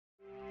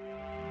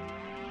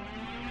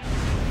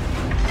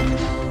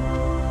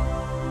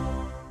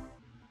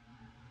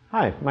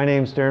Hi, my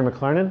name is Darren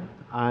McLernan.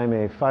 I'm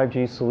a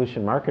 5G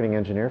solution marketing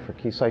engineer for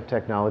Keysight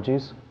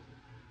Technologies.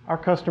 Our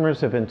customers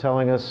have been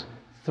telling us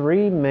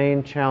three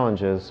main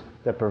challenges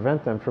that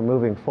prevent them from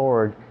moving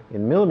forward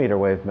in millimeter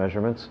wave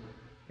measurements,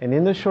 and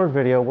in this short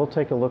video we'll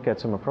take a look at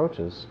some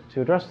approaches to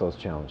address those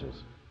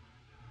challenges.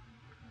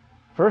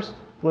 First,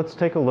 let's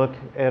take a look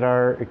at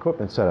our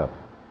equipment setup.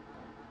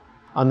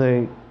 On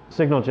the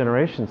signal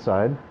generation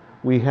side,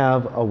 we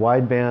have a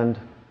wideband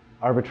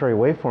arbitrary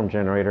waveform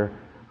generator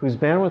whose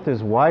bandwidth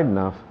is wide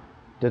enough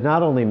to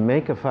not only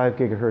make a 5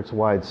 gigahertz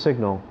wide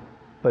signal,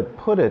 but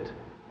put it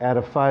at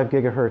a 5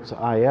 gigahertz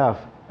IF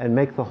and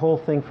make the whole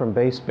thing from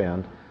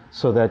baseband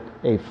so that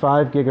a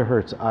 5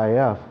 gigahertz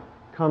IF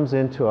comes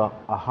into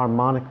a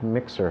harmonic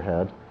mixer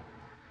head.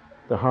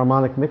 The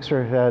harmonic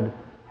mixer head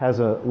has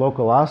a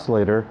local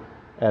oscillator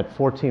at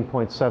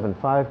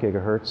 14.75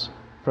 gigahertz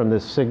from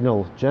this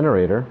signal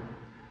generator.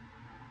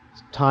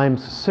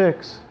 Times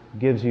 6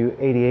 gives you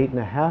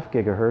 88.5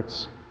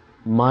 gigahertz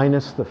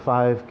minus the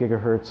 5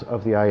 gigahertz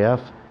of the IF,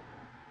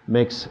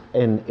 makes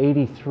an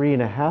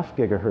 83.5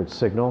 gigahertz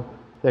signal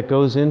that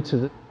goes into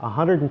the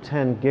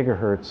 110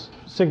 gigahertz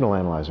signal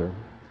analyzer.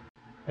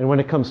 And when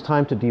it comes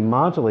time to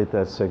demodulate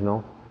that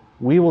signal,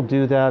 we will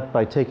do that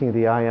by taking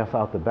the IF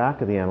out the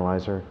back of the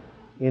analyzer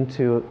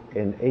into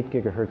an 8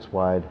 gigahertz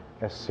wide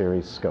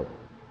S-Series scope.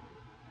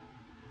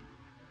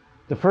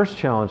 The first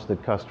challenge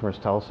that customers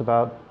tell us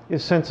about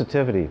is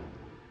sensitivity.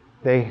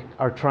 They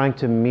are trying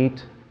to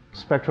meet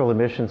spectral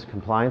emissions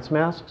compliance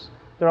masks.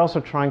 They're also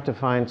trying to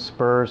find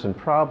spurs and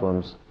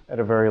problems at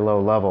a very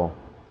low level.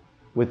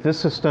 With this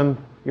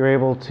system, you're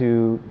able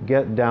to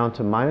get down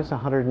to minus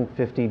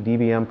 150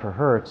 dBm per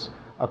hertz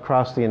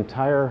across the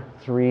entire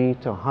 3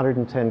 to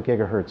 110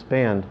 gigahertz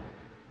band,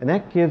 and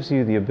that gives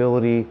you the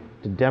ability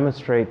to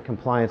demonstrate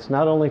compliance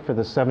not only for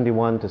the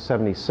 71 to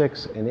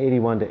 76 and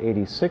 81 to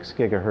 86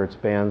 gigahertz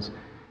bands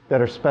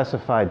that are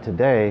specified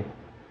today,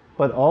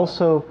 but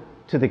also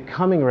to the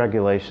coming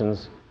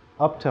regulations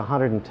up to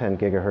 110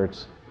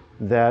 gigahertz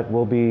that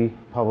will be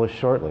published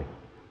shortly.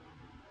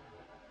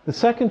 The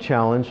second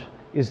challenge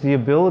is the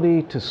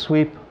ability to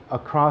sweep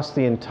across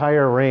the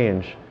entire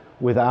range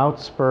without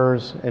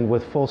spurs and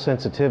with full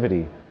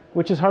sensitivity,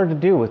 which is hard to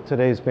do with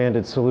today's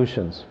banded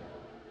solutions.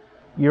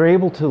 You're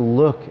able to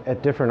look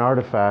at different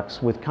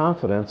artifacts with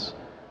confidence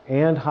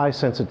and high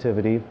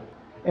sensitivity,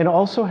 and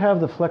also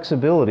have the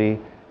flexibility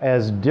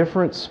as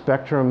different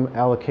spectrum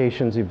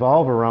allocations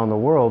evolve around the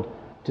world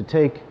to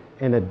take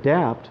and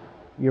adapt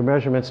your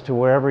measurements to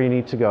wherever you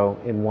need to go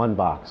in one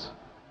box.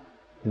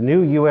 The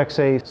new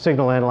UXA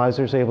signal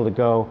analyzer is able to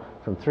go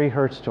from 3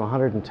 hertz to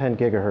 110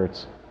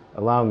 gigahertz,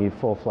 allowing you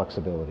full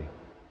flexibility.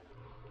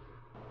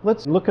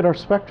 Let's look at our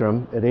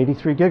spectrum at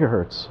 83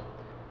 gigahertz.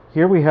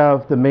 Here we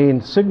have the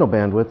main signal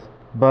bandwidth,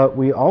 but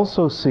we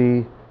also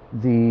see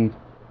the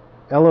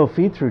LO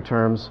feed-through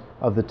terms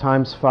of the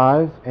times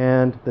 5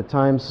 and the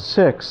times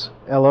 6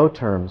 LO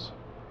terms.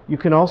 You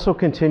can also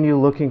continue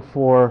looking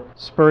for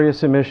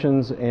spurious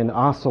emissions and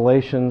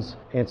oscillations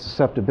and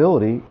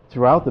susceptibility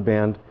throughout the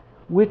band,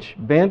 which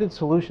banded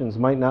solutions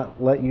might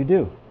not let you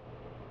do.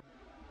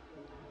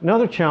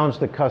 Another challenge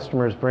that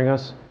customers bring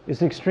us is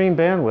the extreme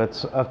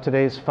bandwidths of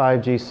today's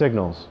 5G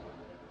signals.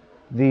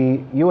 The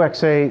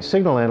UXA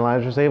signal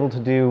analyzer is able to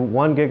do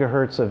 1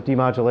 gigahertz of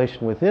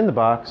demodulation within the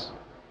box,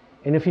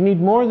 and if you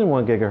need more than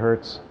 1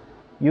 gigahertz,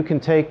 you can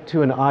take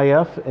to an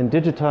IF and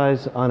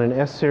digitize on an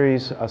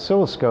S-Series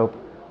oscilloscope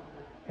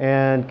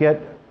and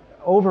get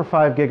over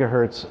 5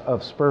 gigahertz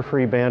of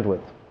spur-free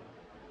bandwidth.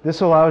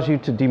 This allows you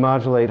to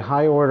demodulate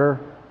high-order,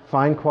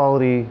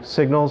 fine-quality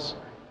signals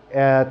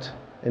at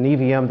an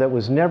EVM that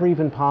was never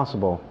even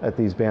possible at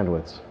these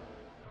bandwidths.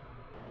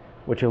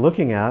 What you're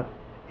looking at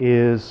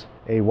is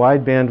a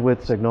wide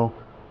bandwidth signal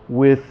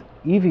with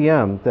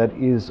EVM that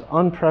is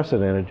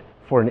unprecedented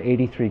for an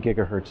 83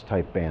 gigahertz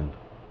type band.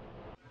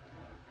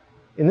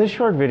 In this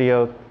short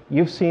video,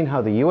 you've seen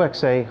how the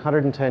UXA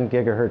 110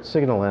 gigahertz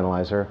signal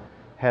analyzer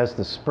has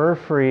the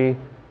spur-free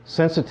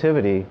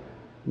sensitivity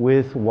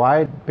with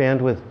wide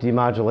bandwidth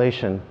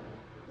demodulation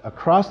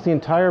across the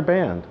entire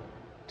band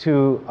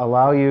to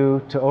allow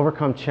you to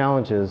overcome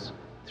challenges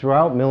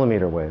throughout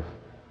millimeter wave.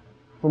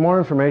 For more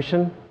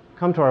information,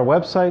 come to our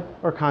website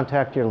or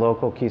contact your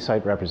local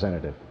Keysight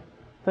representative.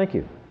 Thank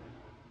you.